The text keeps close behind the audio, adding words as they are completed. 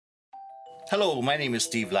Hello, my name is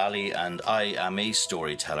Steve Lally and I am a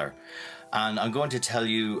storyteller. And I'm going to tell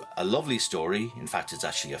you a lovely story. In fact, it's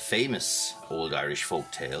actually a famous old Irish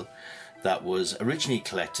folk tale that was originally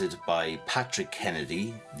collected by Patrick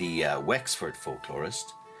Kennedy, the Wexford folklorist.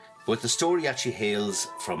 But the story actually hails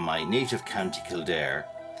from my native county Kildare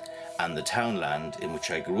and the townland in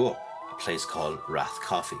which I grew up, a place called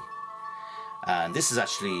Rathcoffey. And this is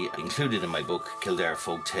actually included in my book, Kildare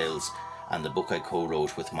Folk Tales, and the book I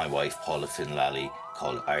co-wrote with my wife Paula Finn Lally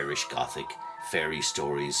called Irish Gothic, Fairy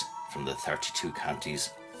Stories from the 32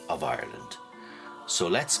 Counties of Ireland. So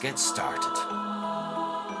let's get started.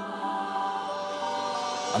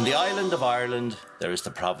 On the island of Ireland, there is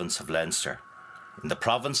the province of Leinster. In the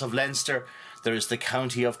province of Leinster, there is the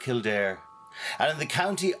county of Kildare. And in the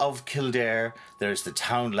county of Kildare, there is the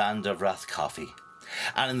townland of Rathcoffey.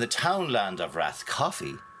 And in the townland of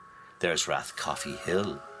Rathcoffey, there's Rathcoffey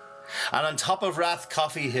Hill. And on top of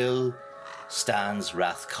Rathcoffey Hill stands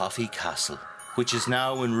Rathcoffey Castle, which is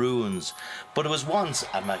now in ruins, but it was once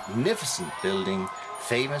a magnificent building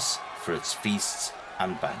famous for its feasts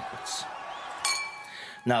and banquets.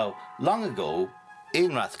 Now, long ago,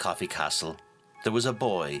 in Rathcoffey Castle, there was a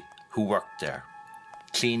boy who worked there,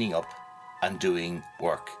 cleaning up and doing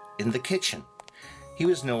work in the kitchen. He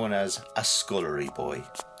was known as a scullery boy.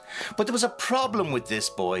 But there was a problem with this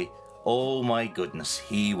boy. Oh my goodness,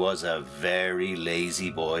 he was a very lazy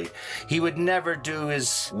boy. He would never do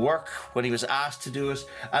his work when he was asked to do it,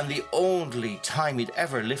 and the only time he'd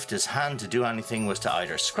ever lift his hand to do anything was to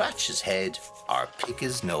either scratch his head or pick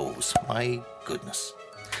his nose. My goodness.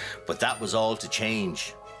 But that was all to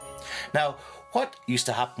change. Now, what used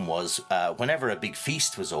to happen was, whenever a big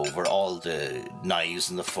feast was over, all the knives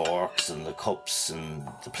and the forks and the cups and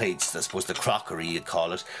the plates, I suppose the crockery you'd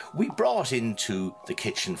call it, we brought into the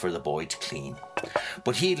kitchen for the boy to clean.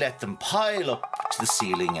 But he let them pile up to the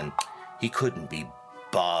ceiling and he couldn't be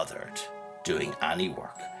bothered doing any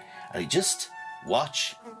work. And he'd just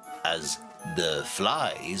watch as the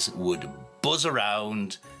flies would buzz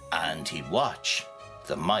around and he'd watch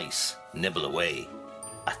the mice nibble away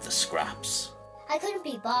at the scraps. I couldn't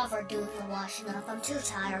be bothered doing the washing up. I'm too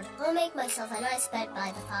tired. I'll make myself a nice bed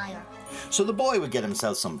by the fire. So the boy would get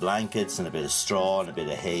himself some blankets and a bit of straw and a bit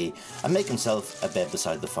of hay and make himself a bed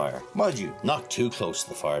beside the fire. Mind you, not too close to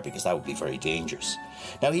the fire because that would be very dangerous.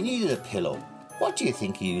 Now he needed a pillow. What do you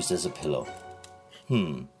think he used as a pillow?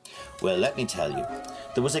 Well, let me tell you.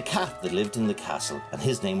 There was a cat that lived in the castle and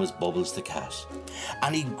his name was Bubbles the cat.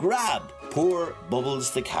 And he grabbed poor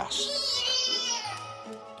Bubbles the cat.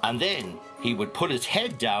 And then he would put his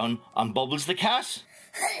head down on Bubbles the cat.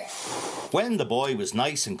 When the boy was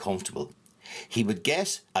nice and comfortable, he would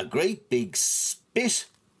get a great big spit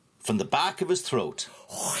from the back of his throat.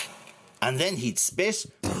 And then he'd spit.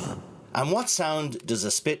 And what sound does a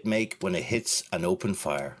spit make when it hits an open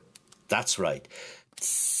fire? That's right.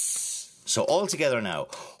 So all together now.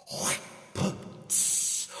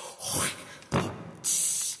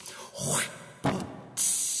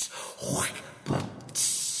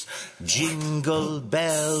 Jingle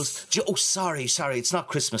bells. Oh, sorry, it's not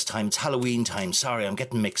Christmas time, it's Halloween time. Sorry, I'm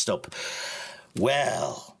getting mixed up.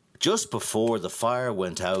 Well, just before the fire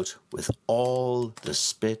went out with all the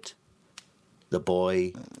spit, the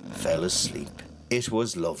boy fell asleep. It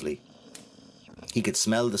was lovely. He could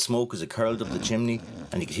smell the smoke as it curled up the chimney,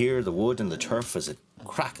 and he could hear the wood and the turf as it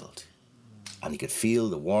crackled. And he could feel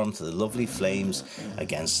the warmth of the lovely flames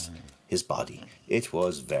against his body. It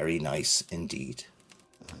was very nice indeed.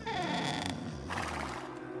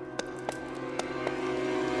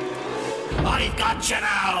 I've got you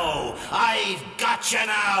now! I've got you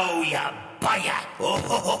now, you buyer! Oh,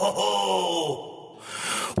 ho, ho, ho, ho.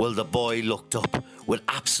 Well, the boy looked up with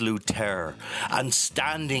absolute terror, and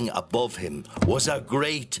standing above him was a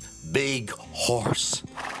great big horse.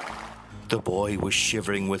 The boy was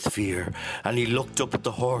shivering with fear, and he looked up at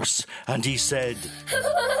the horse, and he said,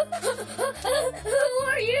 Who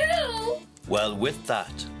are you? Well, with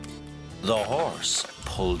that, the horse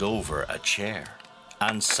pulled over a chair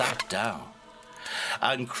and sat down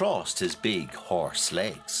and crossed his big horse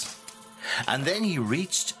legs. And then he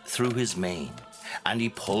reached through his mane and he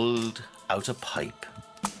pulled out a pipe.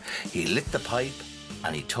 He lit the pipe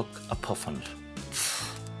and he took a puff on it.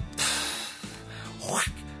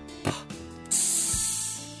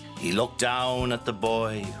 He looked down at the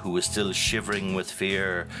boy who was still shivering with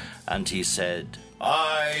fear and he said,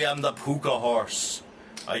 I am the Pooka horse.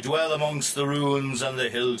 I dwell amongst the ruins and the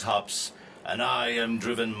hilltops, and I am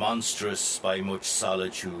driven monstrous by much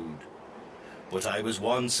solitude. But I was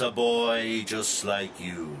once a boy just like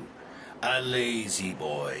you, a lazy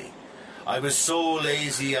boy. I was so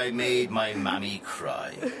lazy I made my mammy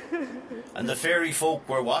cry. And the fairy folk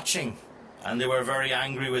were watching, and they were very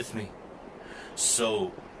angry with me.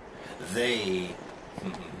 So they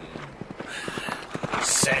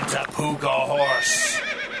sent a puka horse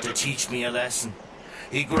to teach me a lesson.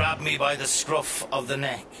 He grabbed me by the scruff of the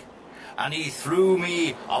neck, and he threw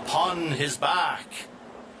me upon his back,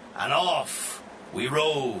 and off we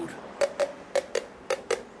rode.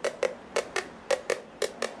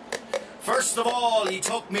 First of all, he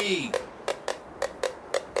took me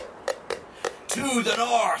to the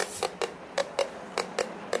north,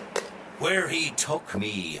 where he took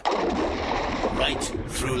me right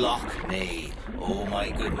through Loch Ness. Oh my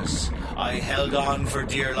goodness, I held on for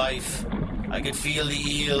dear life. I could feel the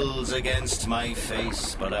eels against my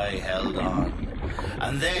face, but I held on.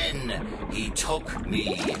 And then he took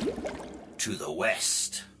me to the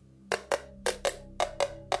west.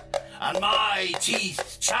 And my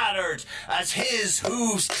teeth chattered as his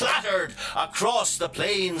hooves clattered across the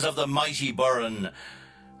plains of the mighty Burren.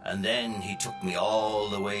 And then he took me all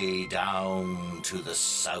the way down to the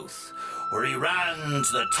south, where he ran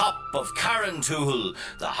to the top of Carrauntoohil,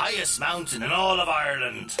 the highest mountain in all of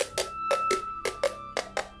Ireland.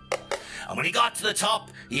 And when he got to the top,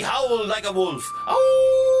 he howled like a wolf.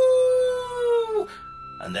 Ow!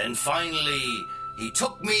 And then finally, he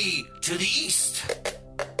took me to the east,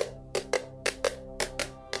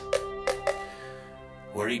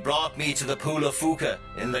 where he brought me to the Pool of Fuca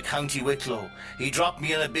in the County Wicklow. He dropped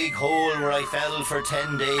me in a big hole where I fell for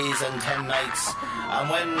 10 days and 10 nights. And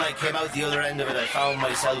when I came out the other end of it, I found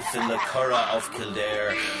myself in the Curragh of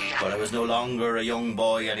Kildare. But I was no longer a young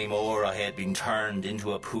boy anymore. I had been turned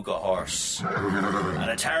into a puka horse. And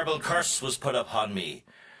a terrible curse was put upon me,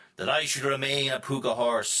 that I should remain a puka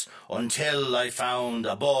horse until I found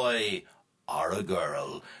a boy or a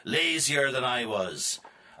girl lazier than I was.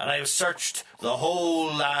 And I have searched the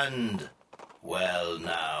whole land. Well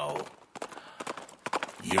now,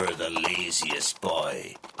 you're the laziest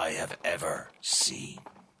boy I have ever seen.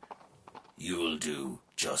 You'll do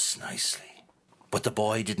just nicely. But the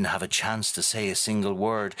boy didn't have a chance to say a single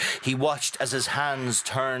word. He watched as his hands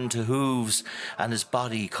turned to hooves and his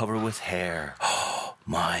body covered with hair. Oh,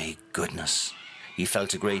 my goodness. He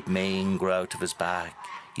felt a great mane grow out of his back.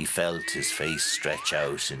 He felt his face stretch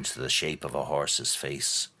out into the shape of a horse's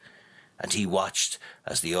face. And he watched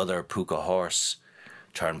as the other puka horse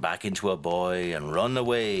turned back into a boy and run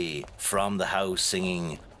away from the house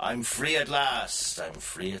singing, "I'm free at last, I'm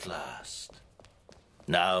free at last."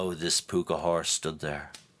 Now this puka horse stood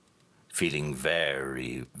there, feeling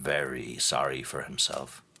very, very sorry for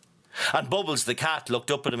himself. And Bubbles the cat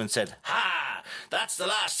looked up at him and said, "Ha! That's the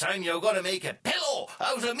last time you're going to make a pillow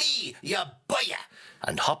out of me, you boya!"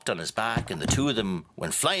 And hopped on his back, and the two of them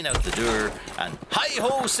went flying out the door, and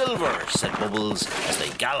 "Hi-ho, Silver," said Bubbles, as they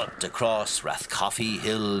galloped across Rathcoffey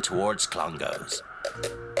Hill towards Clongowes.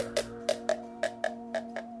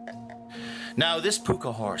 Now this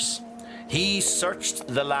puka horse, he searched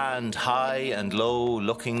the land high and low,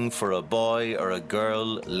 looking for a boy or a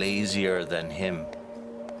girl lazier than him.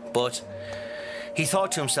 But he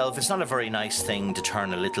thought to himself, it's not a very nice thing to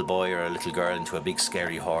turn a little boy or a little girl into a big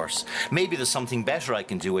scary horse. Maybe there's something better I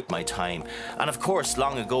can do with my time. And of course,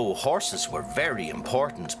 long ago, horses were very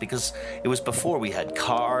important because it was before we had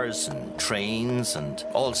cars and trains and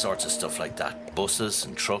all sorts of stuff like that, buses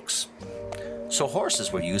and trucks. So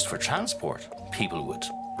horses were used for transport. People would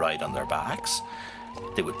ride on their backs.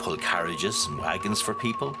 They would pull carriages and wagons for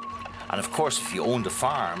people. And of course, if you owned a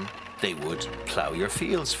farm, they would plough your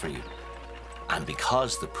fields for you. And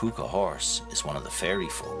because the puka horse is one of the fairy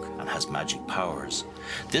folk and has magic powers,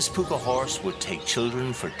 this puka horse would take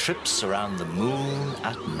children for trips around the moon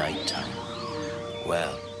at night time.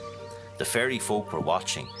 Well, the fairy folk were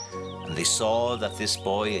watching, and they saw that this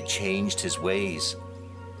boy had changed his ways.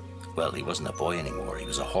 Well, he wasn't a boy anymore, he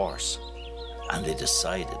was a horse. And they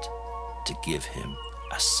decided to give him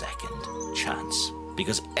a second chance.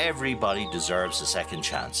 Because everybody deserves a second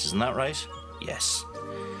chance, isn't that right? Yes.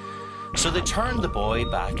 So they turned the boy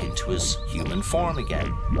back into his human form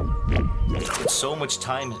again. But so much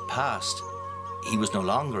time had passed, he was no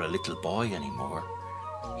longer a little boy anymore.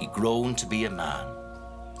 He'd grown to be a man.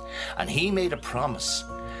 And he made a promise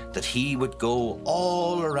that he would go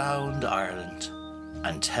all around Ireland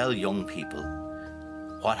and tell young people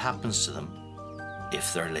what happens to them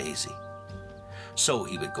if they're lazy. So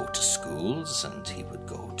he would go to schools, and he would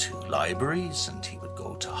go to libraries, and he would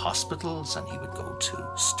go to hospitals, and he would go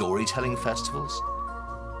to storytelling festivals.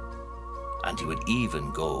 And he would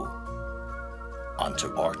even go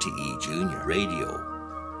onto RTE Junior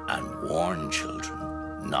radio and warn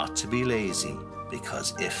children not to be lazy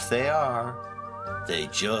because if they are, they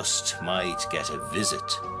just might get a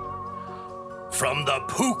visit from the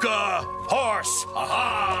Puka Horse. Ha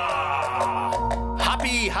ha!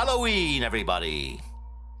 Happy Halloween, everybody!